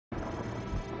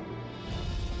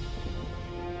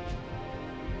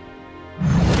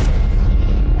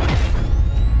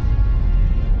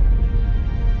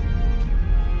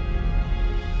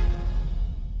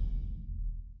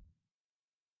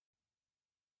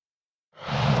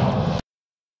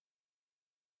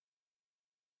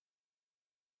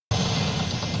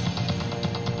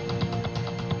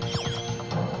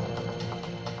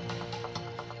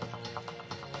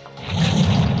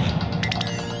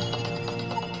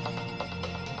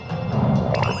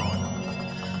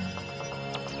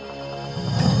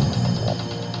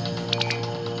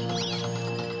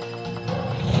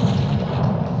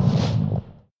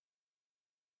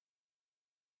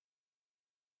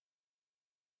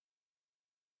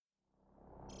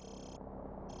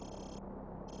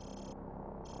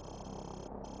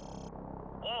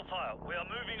fire. We are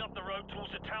moving up the road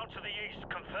towards the town to the east.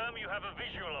 Confirm you have a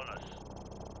visual on us.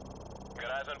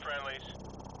 Got eyes on friendlies.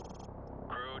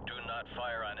 Crew, do not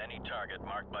fire on any target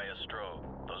marked by a strobe.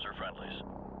 Those are friendlies.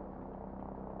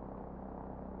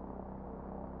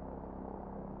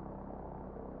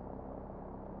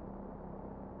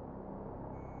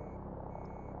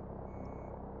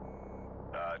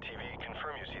 TV,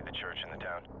 confirm you see the church in the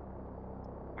town.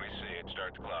 We see it.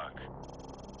 Start the clock.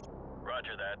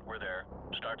 Roger that. We're there.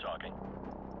 Start talking.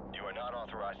 You are not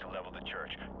authorized to level the church.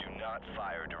 Do not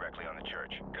fire directly on the church.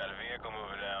 Got a vehicle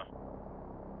moving now.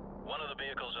 One of the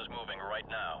vehicles is moving right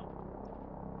now.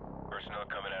 Personnel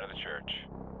coming out of the church.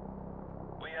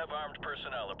 We have armed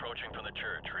personnel approaching from the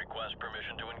church. Request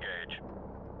permission to engage.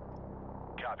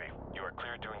 Copy. You are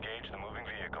cleared to engage the moving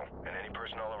vehicle and any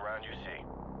personnel around you see.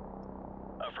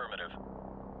 Affirmative.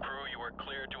 Crew, you are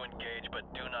cleared to engage, but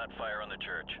do not fire on the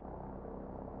church.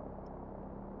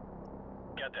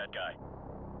 Get that guy.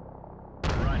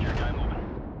 Roger, guy moving.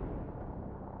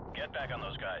 Get back on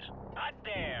those guys. Hot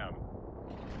damn!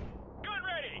 Good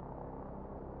ready!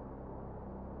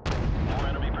 More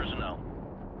enemy personnel.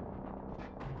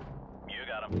 You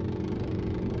got him.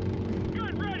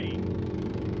 Good ready!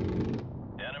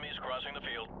 Enemies crossing the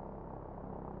field.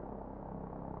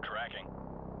 Tracking.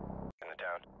 In the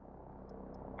town.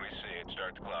 We see it.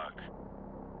 Start the clock.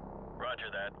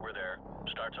 Roger that. We're there.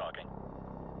 Start talking.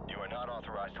 You are not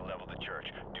authorized to level the church.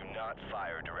 Do not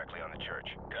fire directly on the church.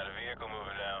 Got a vehicle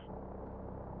moving now.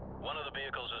 One of the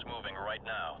vehicles is moving right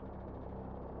now.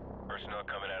 Personnel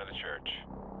coming out of the church.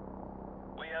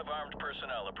 We have armed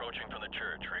personnel approaching from the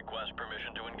church. Request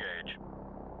permission to engage.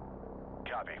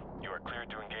 Copy. You are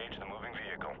cleared to engage the moving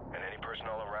vehicle and any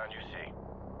personnel around you see.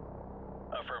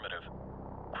 Affirmative.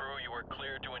 Crew, you are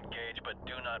cleared to engage, but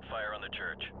do not fire on the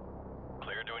church.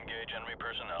 Cleared to engage enemy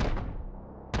personnel.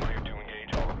 Cleared to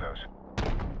engage all of those.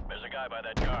 There's a guy by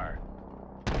that car.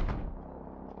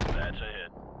 That's a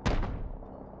hit.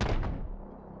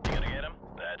 You gonna get him?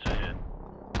 That's a hit.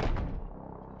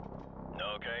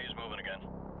 Okay, he's moving again.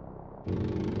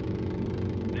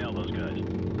 Nail those guys.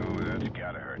 Oh, that's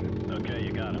gotta hurt. Okay,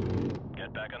 you got him.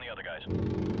 Get back on the other guys.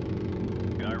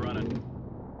 Guy running.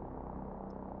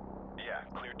 Yeah,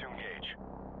 cleared to engage.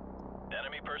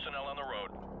 Enemy personnel on the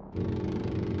road.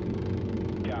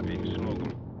 Copy. Smoke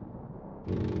them.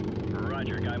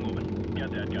 Roger, guy moving.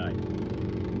 Get that guy.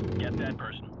 Get that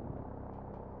person.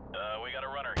 We got a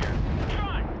runner here.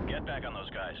 Shot! Get back on those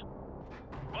guys.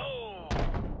 Whoa!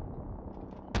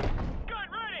 Gun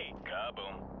ready!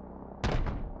 Kaboom.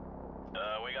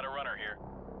 We got a runner here.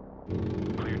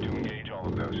 Cleared to engage all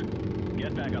of those.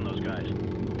 Get back on those guys.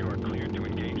 You are cleared to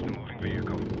engage the moving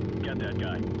vehicle. Get that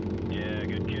guy. Yeah,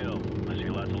 good kill. I see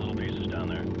lots of little pieces down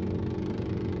there.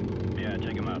 Yeah,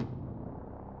 take him out.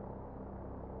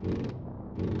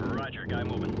 Roger, guy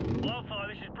moving. Wildfire,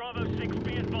 this is Bravo 6.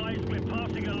 Be advised we're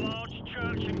passing a large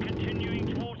church and continuing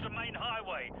towards the main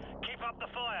highway. Keep up the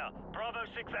fire. Bravo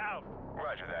 6 out.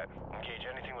 Roger that. Engage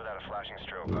anything without a flashing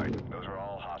strobe light. Those are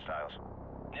all hostiles.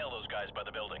 Nail those guys by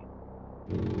the building.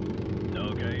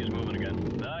 Okay, he's moving again.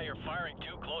 You're firing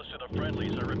too close to the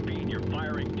friendlies. I repeat, you're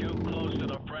firing too close to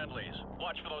the friendlies.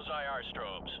 Watch for those IR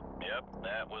strobes. Yep,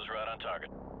 that was right on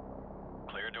target.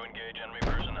 Cleared to engage enemy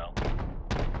personnel.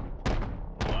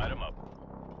 Light them up.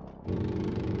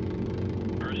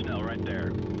 Personnel right there.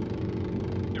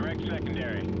 Direct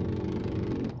secondary.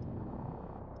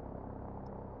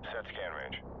 Set scan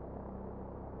range.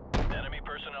 Enemy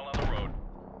personnel on the road.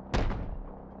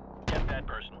 Get that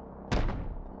person.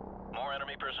 More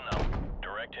enemy personnel.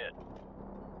 Direct hit.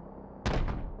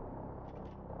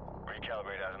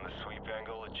 Recalibrate out on the sweep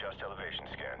angle, adjust elevation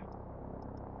scan.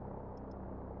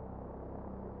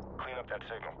 Clean up that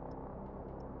signal.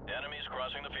 Enemies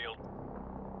crossing the field.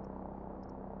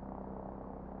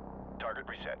 Target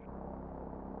reset.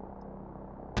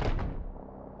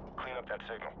 Clean up that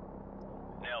signal.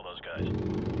 Nail those guys.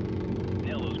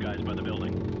 Nail those guys by the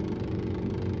building.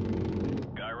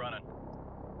 Guy running.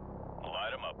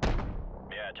 Light him up.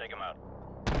 Yeah, take him out.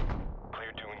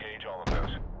 Cleared to engage all of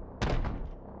those.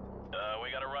 We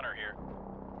got a runner here.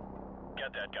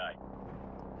 Get that guy.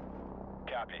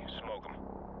 Copy. Smoke him.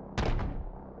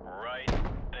 Right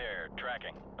there.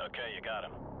 Tracking. Okay, you got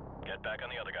him. Get back on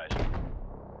the other guys.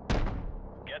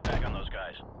 Get back on those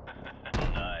guys.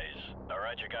 Nice.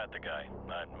 Alright, you got the guy.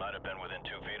 I might have been within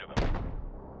 2 feet of him.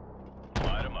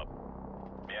 Light him up.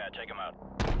 Yeah, take him out.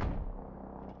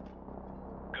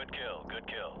 Good kill, good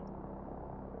kill.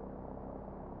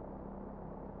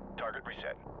 Target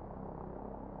reset.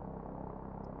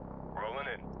 Rolling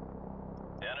in.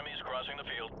 Enemies crossing the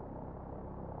field.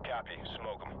 Copy.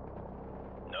 Smoke him.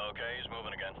 Okay, he's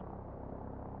moving again.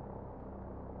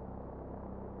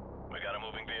 We got a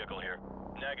moving vehicle here.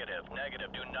 Negative.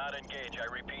 Do not engage. I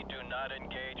repeat, do not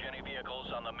engage any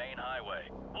vehicles on the main highway.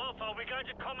 Alpha, we're going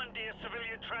to commandeer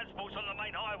civilian transports on the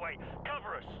main highway.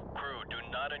 Cover us. Crew, do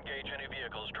not engage any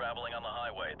vehicles traveling on the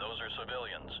highway. Those are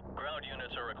civilians. Ground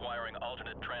units are requiring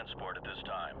alternate transport at this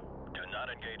time. Do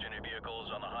not engage any vehicles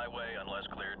on the highway unless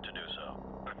cleared to do so.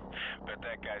 Bet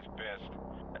that guy's pissed.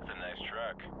 That's a nice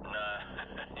truck. Nah,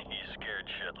 he's scared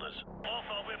shitless.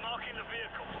 Alpha, we're marking the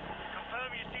vehicles.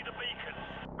 Confirm you see the beacons.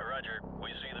 Roger,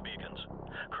 we see the beacons.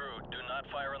 Crew, do not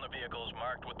fire on the vehicles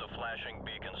marked with the flashing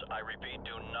beacons. I repeat,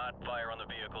 do not fire on the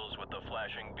vehicles with the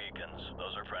flashing beacons.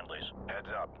 Those are friendlies.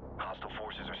 Heads up. Hostile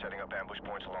forces are setting up ambush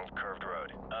points along the curved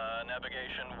road.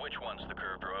 Navigation, which one's the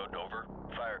curved road? Over.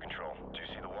 Fire control. Do you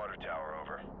see the water tower?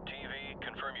 Over. TV,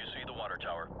 confirm you see the water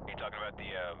tower. You talking about the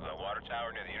water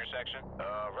tower near the intersection?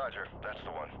 Roger. That's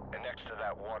the one. And next to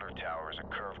that water tower is a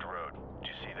curved road. Do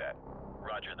you see that?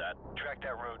 Roger that. Track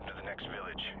that road into the next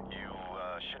village. You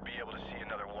should be able to see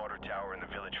another water tower in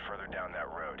the village further down that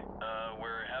road.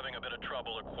 We're having a bit of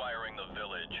trouble acquiring the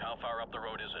village. How far up the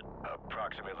road is it?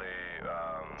 Approximately,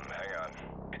 hang on.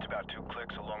 It's about 2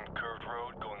 clicks along the curved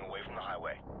road going away from the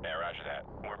highway. Yeah, roger that.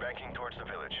 We're banking towards the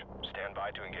village. Stand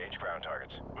by to engage ground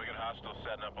targets. We got hostiles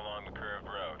setting up along the curved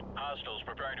road. Hostiles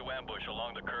preparing to ambush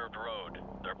along the curved road.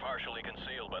 They're partially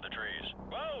concealed by the trees.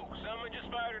 Whoa! Someone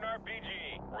just fired an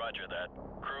RPG! Roger that.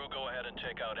 Crew, go ahead and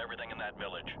take out everything in that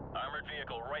village. Armored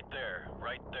vehicle right there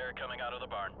coming out of the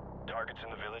barn. Targets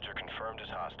in the village are confirmed as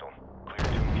hostile. Clear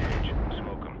to engage.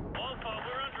 Smoke them. Alpha,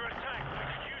 we're under attack. We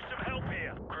could use some help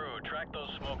here. Crew, track those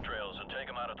smoke trails and take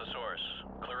them out at the source.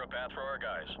 Clear a path for our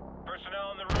guys.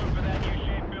 Personnel on the roof of that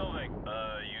U-shaped building.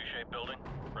 U-shaped building?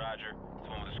 Roger. It's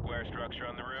the one with the square structure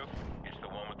on the roof. It's the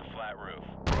one with the flat roof.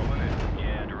 Rolling in.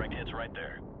 Yeah, direct hit's right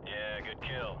there. Yeah, good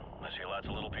kill. I see lots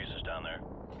of little pieces down there.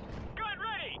 Gun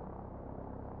ready!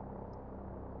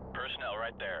 Personnel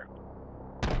right there.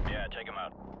 Yeah, take them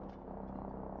out.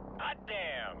 Hot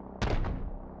damn!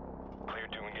 Clear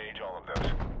to engage all of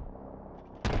those.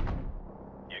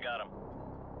 You got them.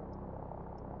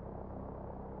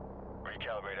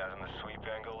 Recalibrate out on the sweep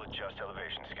angle, adjust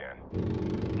elevation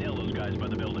scan. Nail those guys by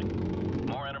the building.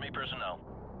 More enemy personnel.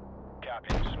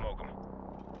 Copy, smoke them.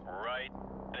 Right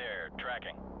there,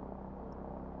 tracking.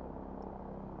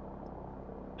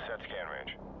 Set scan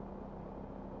range.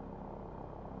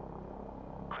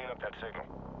 Clean up that signal.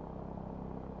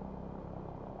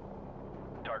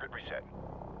 Target reset.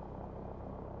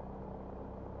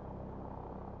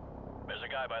 There's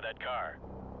a guy by that car.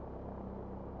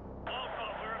 Alpha,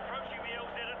 we're approaching the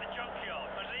LZ at the junkyard.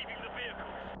 We're leaving the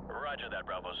vehicles. Roger that,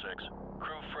 Bravo 6.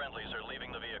 Crew friendlies are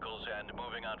leaving the vehicles and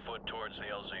moving on foot towards the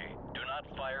LZ. Do not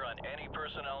fire on any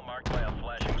personnel marked by a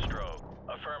flashing strobe.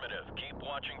 Affirmative. Keep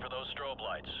watching for those strobe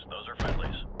lights. Those are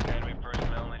friendlies. Enemy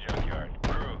personnel in the junkyard.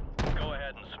 Crew, go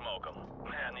ahead and smoke them.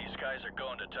 Man, these guys are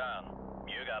going to town.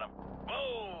 You got them.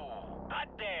 Whoa! Hot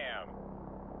damn!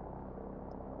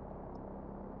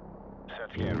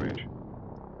 Set scan range.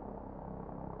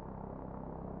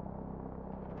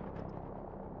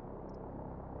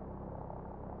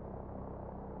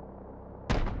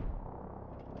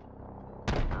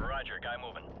 Roger, guy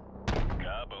moving.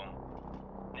 Kaboom.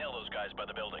 Nail those guys by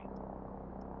the building.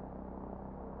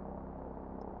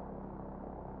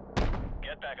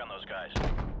 Get back on those guys.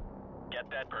 Get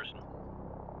that person.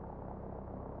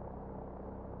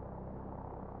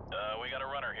 We got a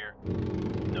runner here.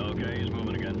 Okay, he's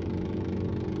moving again.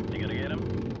 You gonna get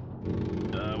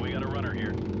him? We got a runner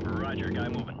here. Roger, guy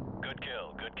moving. Good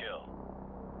kill, good kill.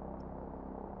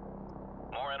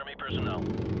 More enemy personnel.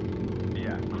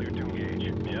 Yeah, clear to engage.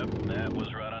 Yep, that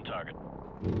was right on target.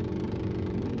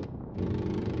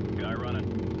 Guy running.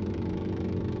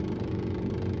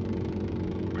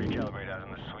 Recalibrate out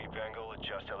on the sweep angle,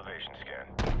 adjust elevation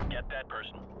scan. Get that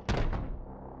person.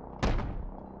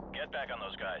 Get back on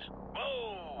those guys.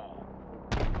 Whoa!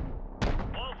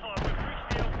 Alpha, we've reached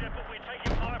the LZ, but we're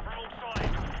taking fire from all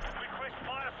sides. Request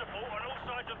fire support on all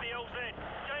sides of the LZ.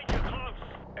 Danger close.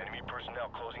 Enemy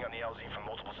personnel closing on the LZ from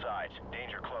multiple sides.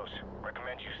 Danger close.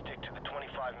 Recommend you stick to the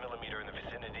 25mm in the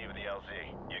vicinity of the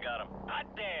LZ. You got him. Hot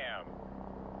damn!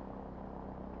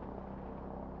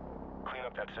 Clean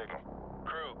up that signal.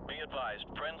 Crew, be advised.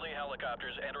 Friendly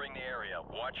helicopters entering the area.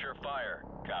 Watch your fire.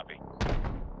 Copy.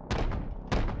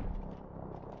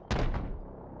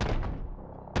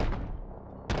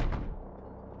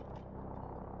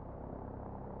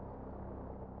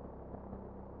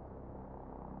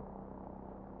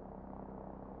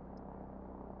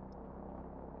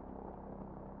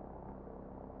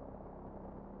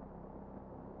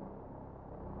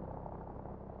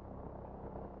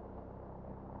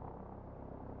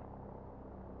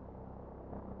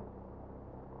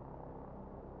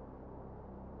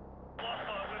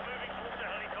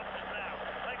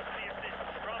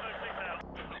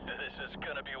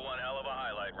 gonna be one hell of a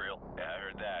highlight reel. Yeah, I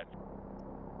heard that.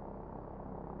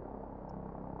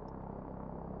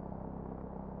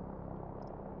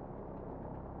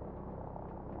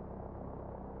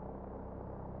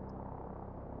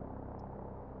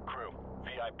 Crew,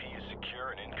 VIP is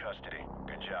secure and in custody.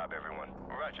 Good job, everyone.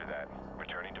 Roger that.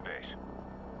 Returning to base.